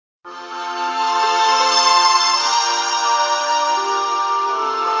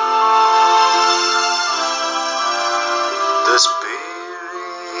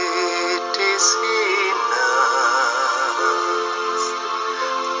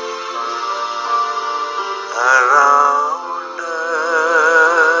around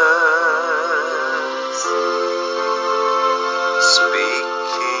us,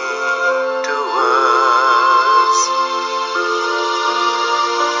 speaking to us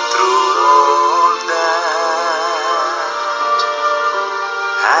through all that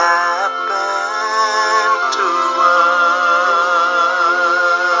happened to us.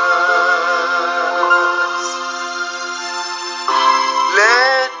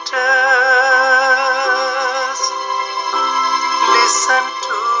 Let us listen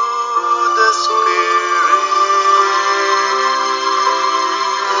to the Spirit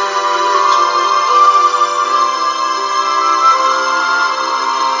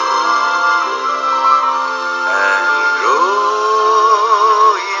and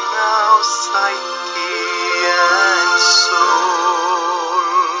grow in our psyche and soul.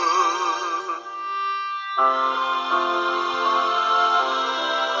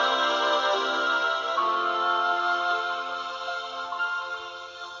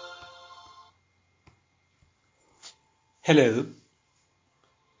 Hello,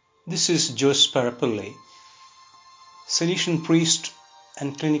 this is Jose Parapulli, Salesian priest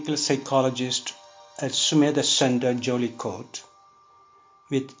and clinical psychologist at Sumedha Center, Jollycote,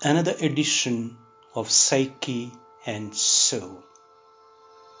 with another edition of Psyche and Soul.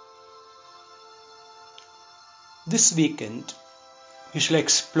 This weekend, we shall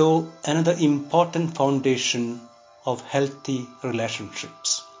explore another important foundation of healthy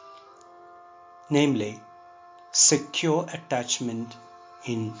relationships, namely secure attachment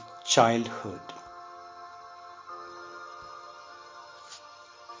in childhood.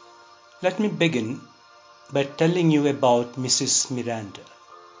 Let me begin by telling you about Mrs. Miranda.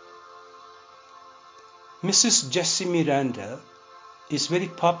 Mrs. Jessie Miranda is very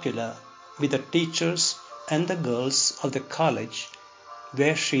popular with the teachers and the girls of the college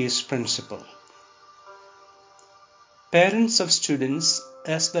where she is principal. Parents of students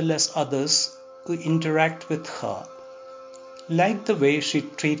as well as others who interact with her like the way she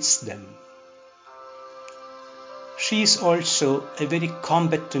treats them. She is also a very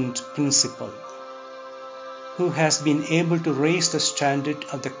competent principal who has been able to raise the standard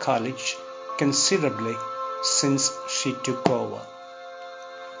of the college considerably since she took over.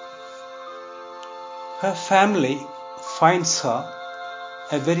 Her family finds her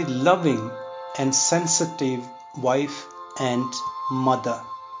a very loving and sensitive wife and mother.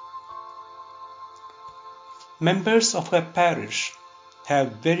 Members of her parish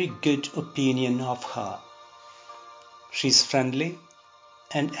have very good opinion of her. She is friendly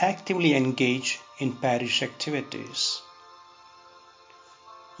and actively engaged in parish activities.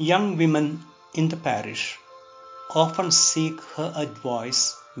 Young women in the parish often seek her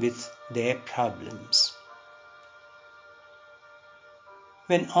advice with their problems.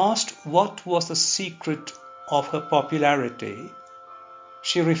 When asked what was the secret of her popularity,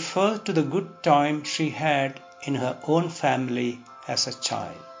 she referred to the good time she had in her own family as a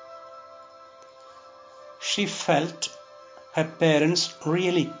child. She felt her parents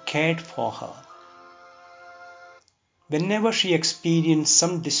really cared for her. Whenever she experienced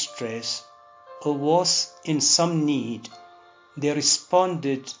some distress or was in some need, they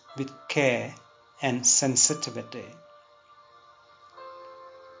responded with care and sensitivity.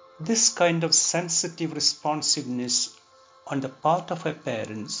 This kind of sensitive responsiveness on the part of her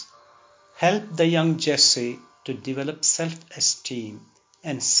parents helped the young Jessie to develop self-esteem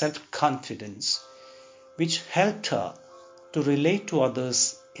and self-confidence, which helped her to relate to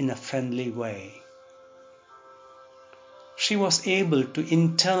others in a friendly way. She was able to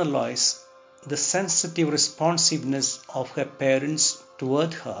internalize the sensitive responsiveness of her parents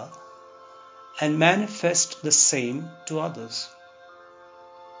toward her and manifest the same to others.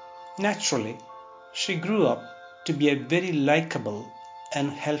 Naturally, she grew up to be a very likable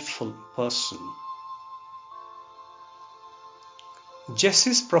and helpful person.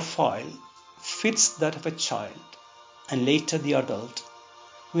 Jessie's profile fits that of a child and later the adult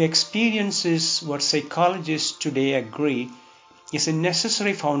who experiences what psychologists today agree is a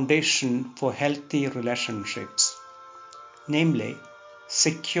necessary foundation for healthy relationships, namely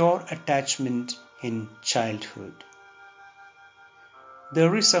secure attachment in childhood.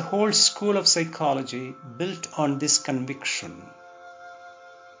 There is a whole school of psychology built on this conviction.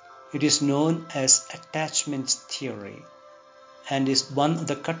 It is known as attachment theory and is one of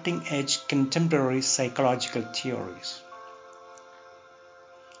the cutting-edge contemporary psychological theories.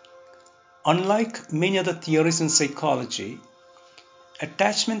 Unlike many other theories in psychology,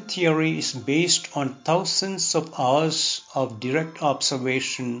 attachment theory is based on thousands of hours of direct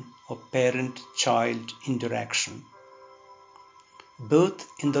observation of parent-child interaction, both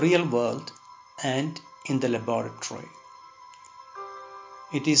in the real world and in the laboratory.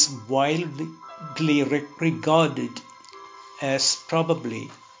 It is widely regarded as probably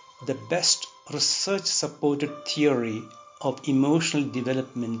the best research-supported theory of emotional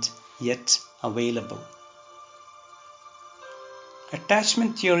development yet available.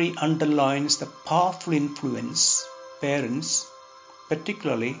 Attachment theory underlines the powerful influence parents,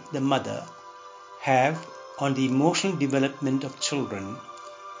 particularly the mother, have on the emotional development of children,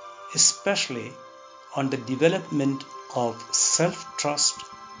 especially on the development of self-trust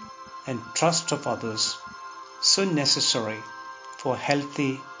and trust of others, so necessary for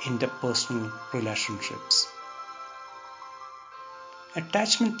healthy interpersonal relationships.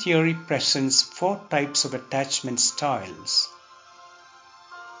 Attachment theory presents 4 types of attachment styles: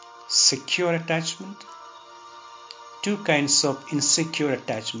 secure attachment, 2 kinds of insecure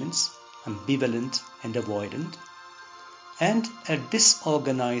attachments, ambivalent and avoidant, and a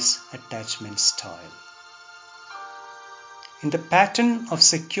disorganized attachment style. In the pattern of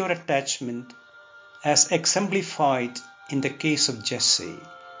secure attachment, as exemplified in the case of Jesse,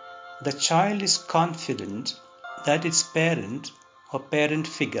 the child is confident that its parent or parent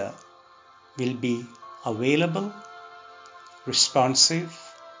figure will be available, responsive,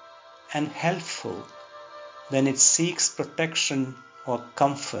 and helpful when it seeks protection or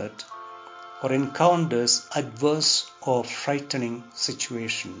comfort or encounters adverse or frightening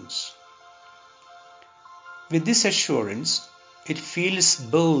situations. With this assurance, it feels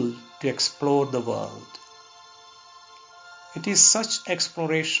bold to explore the world. It is such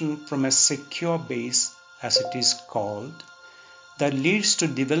exploration from a secure base, as it is called, that leads to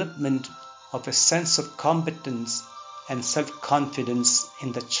development of a sense of competence and self-confidence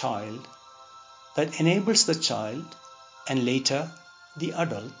in the child that enables the child, and later the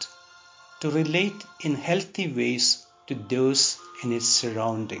adult, to relate in healthy ways to those in its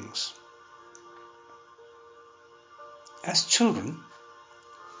surroundings. As children,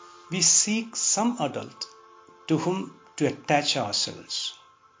 we seek some adult to whom to attach ourselves.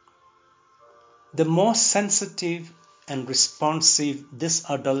 The more sensitive and responsive this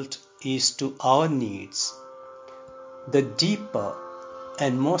adult is to our needs, the deeper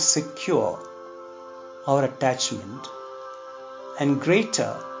and more secure our attachment, and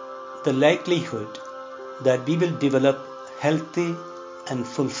greater the likelihood that we will develop healthy and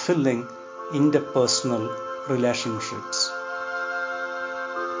fulfilling interpersonal relationships.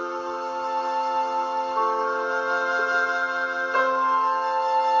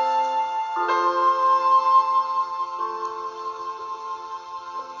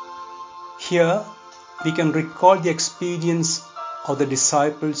 Here we can recall the experience of the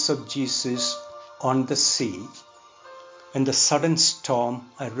disciples of Jesus on the sea when the sudden storm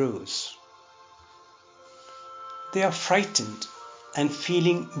arose. They are frightened and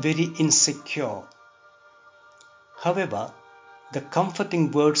feeling very insecure. However, the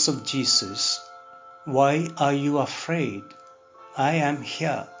comforting words of Jesus, "Why are you afraid? I am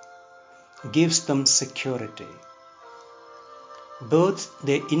here," gives them security. Both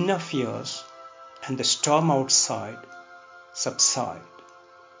their inner fears and the storm outside subside.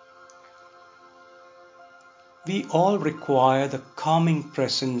 We all require the calming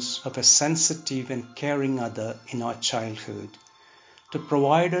presence of a sensitive and caring other in our childhood to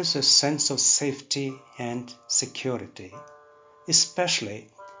provide us a sense of safety and security,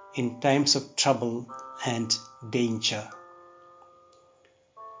 especially in times of trouble and danger.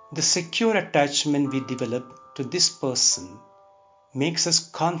 The secure attachment we develop to this person makes us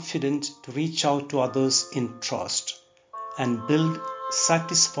confident to reach out to others in trust and build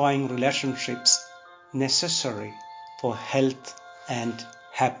satisfying relationships necessary for health and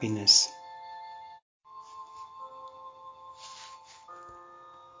happiness.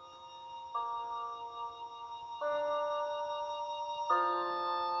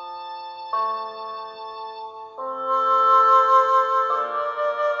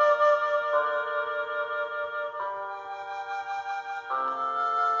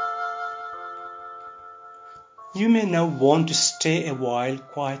 You may now want to stay a while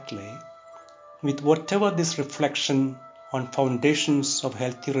quietly with whatever this reflection on foundations of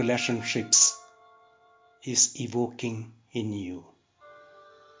healthy relationships is evoking in you.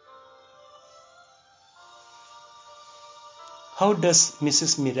 How does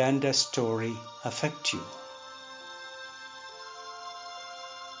Mrs. Miranda's story affect you?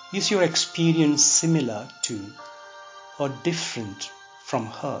 Is your experience similar to or different from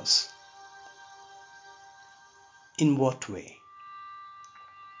hers? In what way?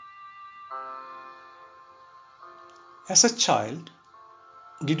 As a child,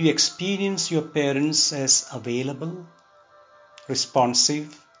 did you experience your parents as available,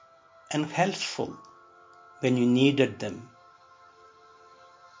 responsive, and helpful when you needed them?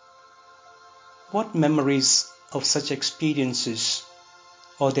 What memories of such experiences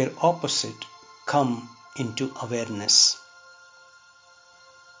or their opposite come into awareness?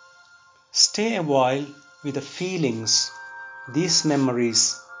 Stay a while with the feelings these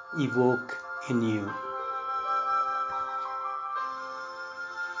memories evoke in you.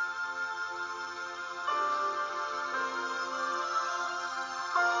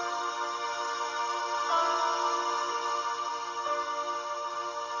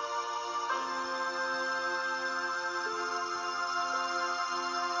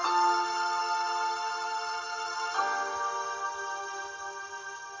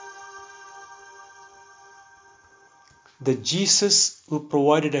 The Jesus who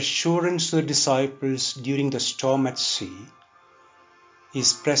provided assurance to the disciples during the storm at sea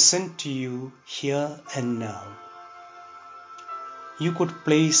is present to you here and now. You could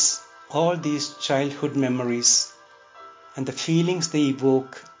place all these childhood memories and the feelings they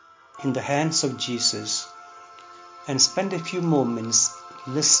evoke in the hands of Jesus and spend a few moments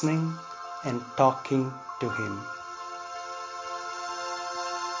listening and talking to Him.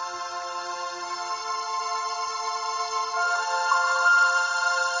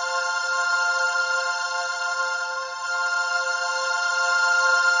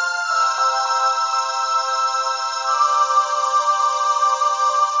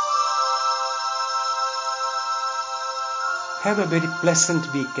 Have a very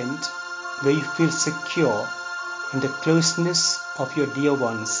pleasant weekend where you feel secure in the closeness of your dear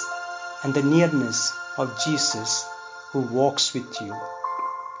ones and the nearness of Jesus who walks with you.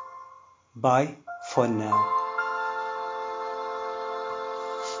 Bye for now.